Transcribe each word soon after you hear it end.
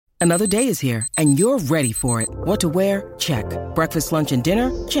Another day is here, and you're ready for it. What to wear? Check. Breakfast, lunch, and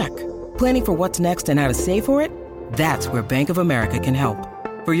dinner? Check. Planning for what's next and how to save for it? That's where Bank of America can help.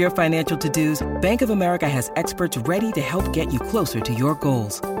 For your financial to-dos, Bank of America has experts ready to help get you closer to your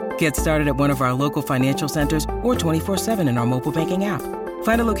goals. Get started at one of our local financial centers or 24/7 in our mobile banking app.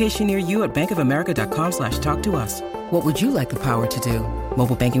 Find a location near you at bankofamerica.com/talktous. What would you like the power to do?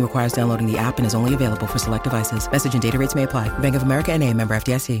 Mobile banking requires downloading the app and is only available for select devices. Message and data rates may apply. Bank of America N.A., member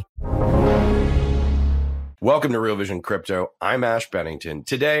FDIC. Welcome to Real Vision Crypto. I'm Ash Bennington.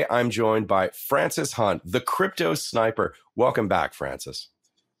 Today, I'm joined by Francis Hunt, the crypto sniper. Welcome back, Francis.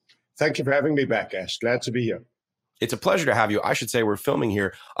 Thank you for having me back, Ash. Glad to be here. It's a pleasure to have you. I should say we're filming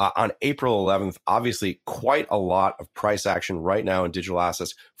here on April 11th. Obviously, quite a lot of price action right now in digital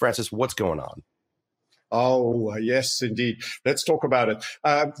assets. Francis, what's going on? Oh, yes, indeed. Let's talk about it.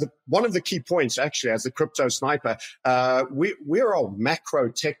 One of the key points, actually, as the crypto sniper, we're all macro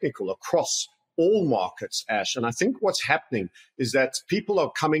technical across all markets, Ash. And I think what's happening is that people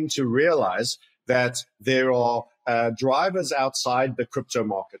are coming to realize that there are drivers outside the crypto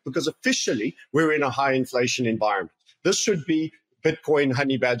market, because officially we're in a high inflation environment. This should be Bitcoin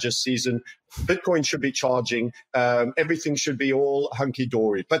honey badger season. Bitcoin should be charging. Everything should be all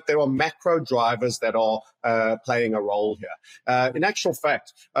hunky-dory. But there are macro drivers that are playing a role here. In actual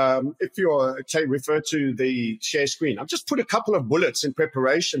fact, if you refer to the share screen, I've just put a couple of bullets in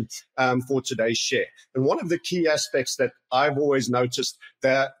preparation for today's share. And one of the key aspects that I've always noticed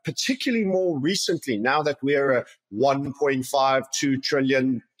that particularly more recently, now that we're a 1.52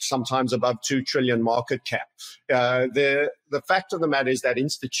 trillion, sometimes above 2 trillion market cap, the fact of the matter is that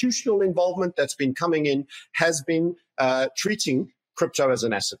institutional involvement that's been coming in has been treating crypto as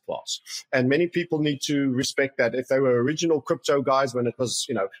an asset class. And many people need to respect that. If they were original crypto guys when it was,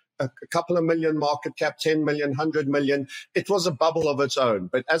 a couple of million market cap, 10 million, 100 million, it was a bubble of its own.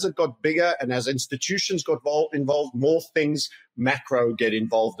 But as it got bigger and as institutions got involved, more things, macro, get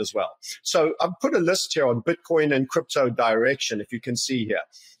involved as well. So I've put a list here on Bitcoin and crypto direction, if you can see here.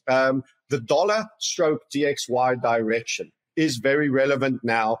 The dollar stroke DXY direction is very relevant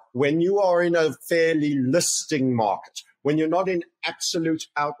now when you are in a fairly listing market. When you're not in absolute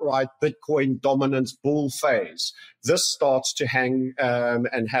outright Bitcoin dominance bull phase, this starts to hang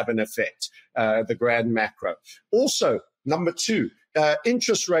and have an effect, the grand macro. Also, number two,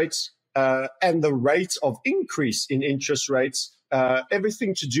 interest rates and the rate of increase in interest rates,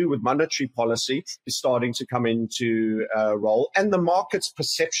 everything to do with monetary policy is starting to come into role, and the market's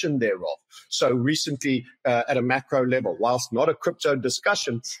perception thereof. So recently, at a macro level, whilst not a crypto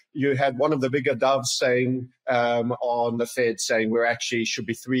discussion, you had one of the bigger doves saying on the Fed saying we're actually should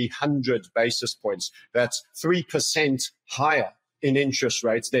be 300 basis points. That's 3% higher in interest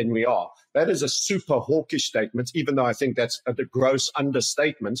rates than we are. That is a super hawkish statement, even though I think that's a gross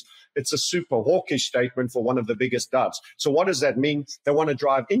understatement. It's a super hawkish statement for one of the biggest doves. So what does that mean? They want to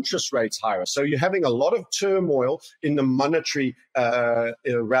drive interest rates higher. So you're having a lot of turmoil in the monetary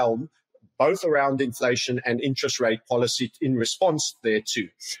realm, both around inflation and interest rate policy in response thereto.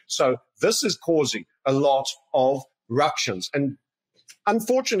 So this is causing a lot of ructions. And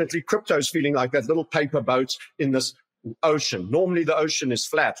unfortunately, crypto is feeling like that little paper boat in this ocean. Normally the ocean is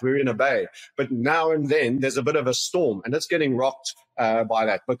flat. We're in a bay. But now and then there's a bit of a storm, and it's getting rocked by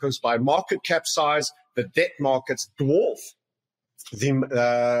that, because by market cap size, the debt markets dwarf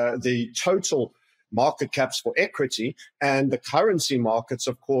the total market caps for equity, and the currency markets,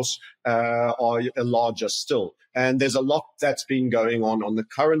 of course, are larger still. And there's a lot that's been going on the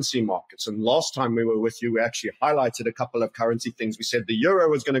currency markets. And last time we were with you, we actually highlighted a couple of currency things. We said the euro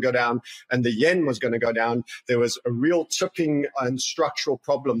was going to go down and the yen was going to go down. There was a real tipping and structural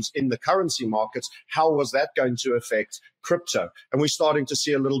problems in the currency markets. How was that going to affect crypto? And we're starting to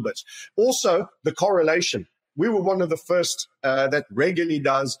see a little bit. Also, the correlation. We were one of the first that regularly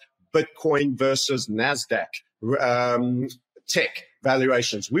does Bitcoin versus NASDAQ tech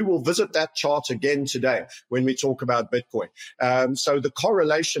valuations. We will visit that chart again today when we talk about Bitcoin. So the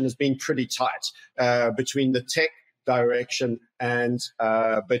correlation has been pretty tight between the tech direction and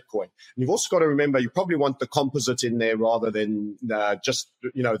Bitcoin. And you've also got to remember, you probably want the composite in there rather than just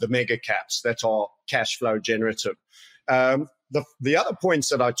the mega caps that are cash flow generative. The other points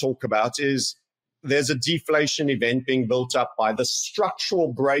that I talk about is there's a deflation event being built up by the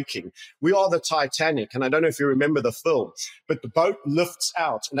structural breaking. We are the Titanic, and I don't know if you remember the film, but the boat lifts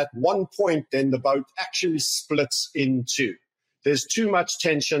out, and at one point then the boat actually splits in two. There's too much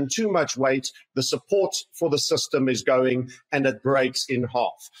tension, too much weight. The support for the system is going, and it breaks in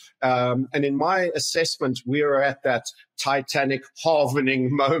half. And in my assessment, we are at that Titanic halvening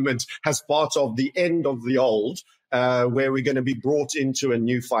moment as part of the end of the old where we're going to be brought into a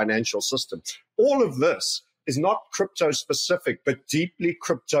new financial system. All of this is not crypto specific, but deeply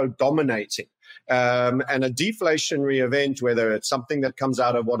crypto dominating. And a deflationary event, whether it's something that comes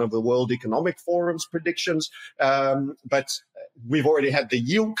out of one of the World Economic Forum's predictions, but we've already had the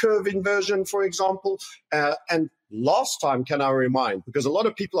yield curve inversion, for example. And last time, can I remind, because a lot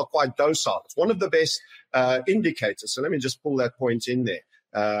of people are quite docile, it's one of the best indicators. So let me just pull that point in there.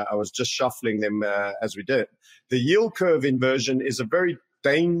 I was just shuffling them as we did. The yield curve inversion is a very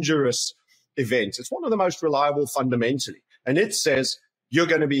dangerous event. It's one of the most reliable fundamentally. And it says you're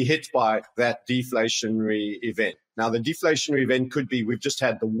going to be hit by that deflationary event. Now, the deflationary event could be, we've just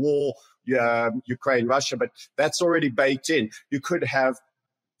had the war, Ukraine, Russia, but that's already baked in. You could have,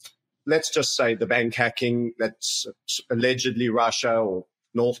 let's just say, the bank hacking that's allegedly Russia or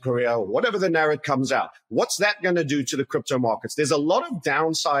North Korea or whatever the narrative comes out. What's that going to do to the crypto markets? There's a lot of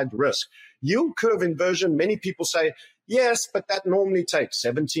downside risk. Yield curve inversion, many people say, yes, but that normally takes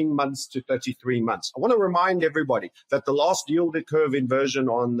 17 months to 33 months. I want to remind everybody that the last yield curve inversion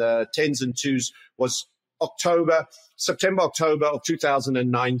on the 10s and 2s was September, October of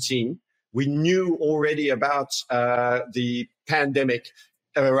 2019. We knew already about the pandemic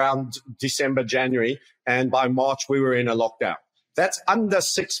around December, January, and by March we were in a lockdown. That's under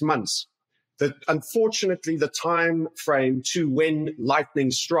 6 months. Unfortunately, the time frame to when lightning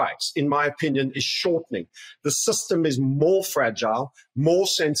strikes, in my opinion, is shortening. The system is more fragile, more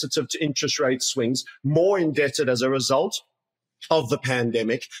sensitive to interest rate swings, more indebted as a result of the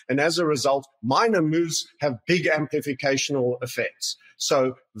pandemic. And as a result, minor moves have big amplificational effects.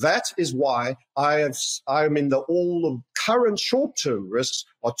 So that is why I'm in all of current short-term risks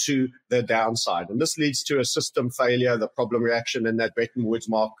are to the downside. And this leads to a system failure, the problem reaction, and that Bretton Woods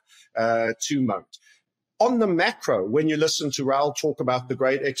Mark II moment. On the macro, when you listen to Raoul talk about the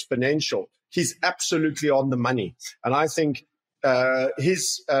great exponential, he's absolutely on the money. And I think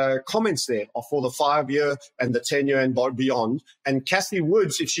his comments there are for the 5-year and the 10-year and beyond. And Cathie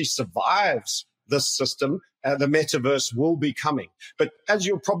Woods, if she survives this system, the metaverse will be coming. But as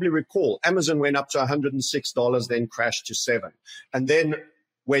you'll probably recall, Amazon went up to $106, then crashed to $7, and then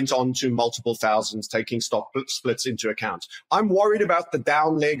went on to multiple thousands, taking stock splits into account. I'm worried about the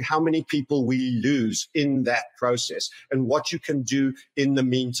down leg, how many people we lose in that process, and what you can do in the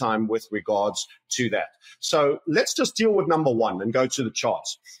meantime with regards to that. So let's just deal with number one and go to the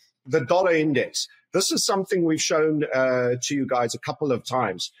charts. The dollar index. This is something we've shown to you guys a couple of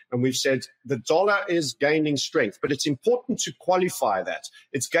times, and we've said the dollar is gaining strength, but it's important to qualify that.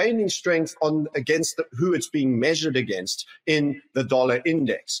 It's gaining strength against who it's being measured against in the dollar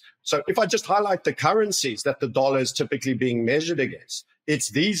index. So if I just highlight the currencies that the dollar is typically being measured against,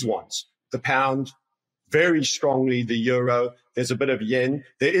 it's these ones: the pound, very strongly the euro. There's a bit of yen.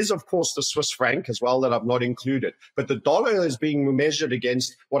 There is, of course, the Swiss franc as well that I've not included. But the dollar is being measured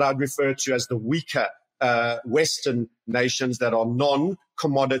against what I'd refer to as the weaker Western nations that are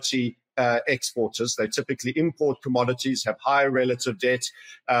non-commodity exporters. They typically import commodities, have high relative debt.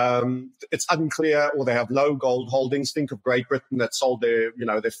 It's unclear, or they have low gold holdings. Think of Great Britain that sold their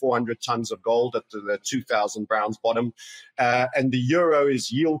 400 tons of gold at the 2,000 Browns bottom. And the euro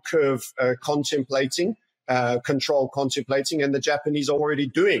is yield curve contemplating, control contemplating, and the Japanese are already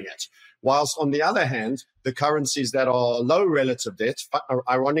doing it. Whilst on the other hand, the currencies that are low relative debt,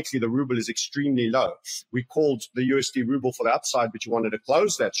 ironically, the ruble is extremely low. We called the USD ruble for the upside, but you wanted to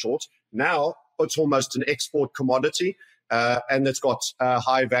close that short. Now it's almost an export commodity, and it's got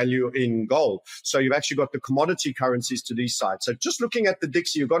high value in gold. So you've actually got the commodity currencies to these sides. So just looking at the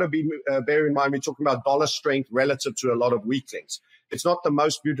Dixie, you've got to bear in mind, we're talking about dollar strength relative to a lot of weaklings. It's not the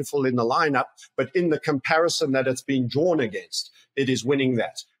most beautiful in the lineup, but in the comparison that it's been drawn against, it is winning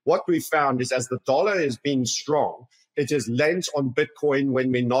that. What we found is as the dollar is being strong, it is lent on Bitcoin when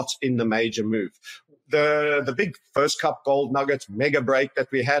we're not in the major move. The big first cup gold nugget mega break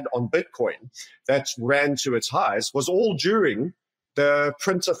that we had on Bitcoin that ran to its highs was all during the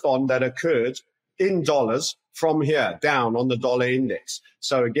printathon that occurred in dollars from here down on the dollar index.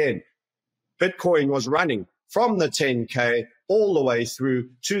 So again, Bitcoin was running from the 10K all the way through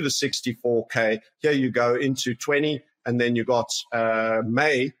to the 64K. Here you go into 20, and then you got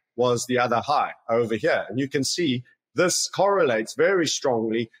May was the other high over here. And you can see this correlates very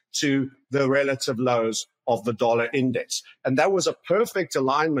strongly to the relative lows of the dollar index. And that was a perfect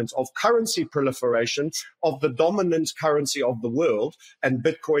alignment of currency proliferation of the dominant currency of the world and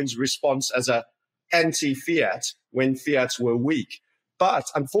Bitcoin's response as a anti-fiat when fiats were weak. But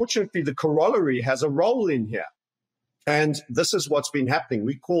unfortunately, the corollary has a role in here. And this is what's been happening.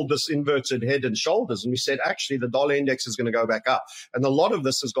 We called this inverted head and shoulders, and we said, actually, the dollar index is going to go back up. And a lot of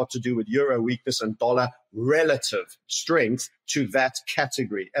this has got to do with euro weakness and dollar relative strength to that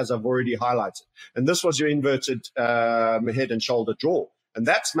category, as I've already highlighted. And this was your inverted head and shoulder draw. And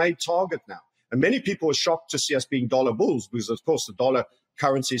that's made target now. And many people were shocked to see us being dollar bulls because, of course, the dollar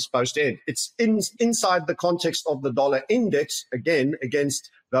currency is supposed to end. It's inside the context of the dollar index, again,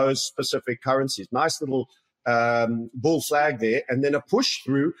 against those specific currencies. Nice little bull flag there, and then a push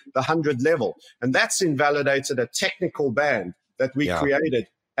through the 100 level. And that's invalidated a technical band that we created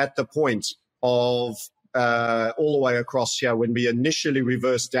at the point of all the way across here when we initially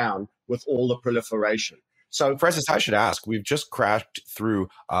reversed down with all the proliferation. So, Francis, I should ask, we've just crashed through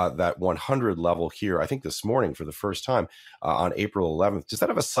that 100 level here, I think this morning for the first time on April 11th. Does that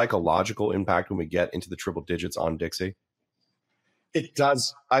have a psychological impact when we get into the triple digits on Dixie? It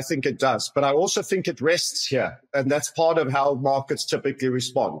does. I think it does. But I also think it rests here. And that's part of how markets typically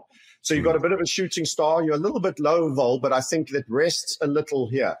respond. So you've got a bit of a shooting star. You're a little bit low vol, but I think it rests a little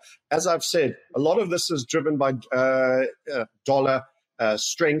here. As I've said, a lot of this is driven by dollar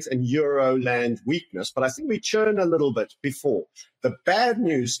strength and euro land weakness. But I think we churn a little bit before. The bad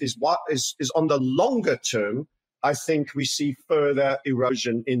news is what is on the longer term. I think we see further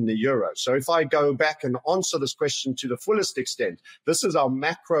erosion in the euro. So if I go back and answer this question to the fullest extent, this is our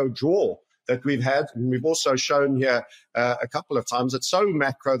macro draw that we've had. And we've also shown here a couple of times. It's so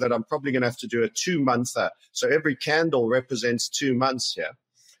macro that I'm probably going to have to do a 2-monther. So every candle represents 2 months here.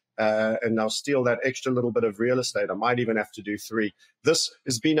 And I'll steal that extra little bit of real estate. I might even have to do 3. This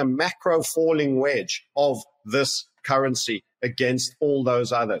has been a macro falling wedge of this currency against all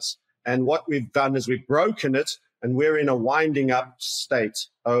those others. And what we've done is we've broken it, and we're in a winding up state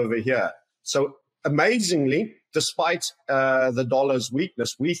over here. So amazingly, despite the dollar's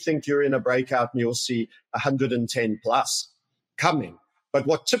weakness, we think you're in a breakout and you'll see 110 plus coming. But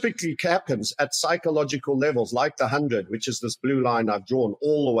what typically happens at psychological levels, like the 100, which is this blue line I've drawn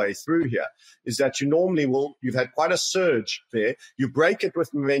all the way through here, is that you normally you've had quite a surge there. You break it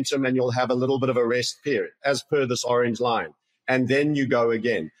with momentum and you'll have a little bit of a rest period, as per this orange line. And then you go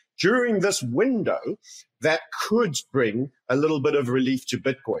again. During this window, that could bring a little bit of relief to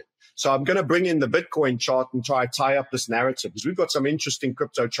Bitcoin. So I'm going to bring in the Bitcoin chart and try to tie up this narrative because we've got some interesting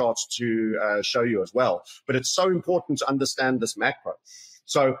crypto charts to show you as well. But it's so important to understand this macro.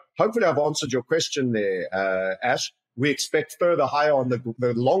 So hopefully I've answered your question there, Ash. We expect further higher on the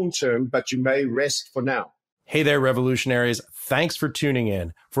long term, but you may rest for now. Hey there, revolutionaries. Thanks for tuning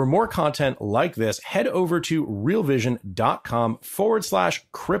in. For more content like this, head over to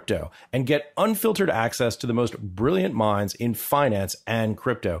realvision.com/crypto and get unfiltered access to the most brilliant minds in finance and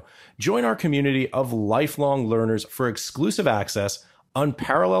crypto. Join our community of lifelong learners for exclusive access,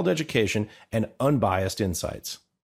 unparalleled education, and unbiased insights.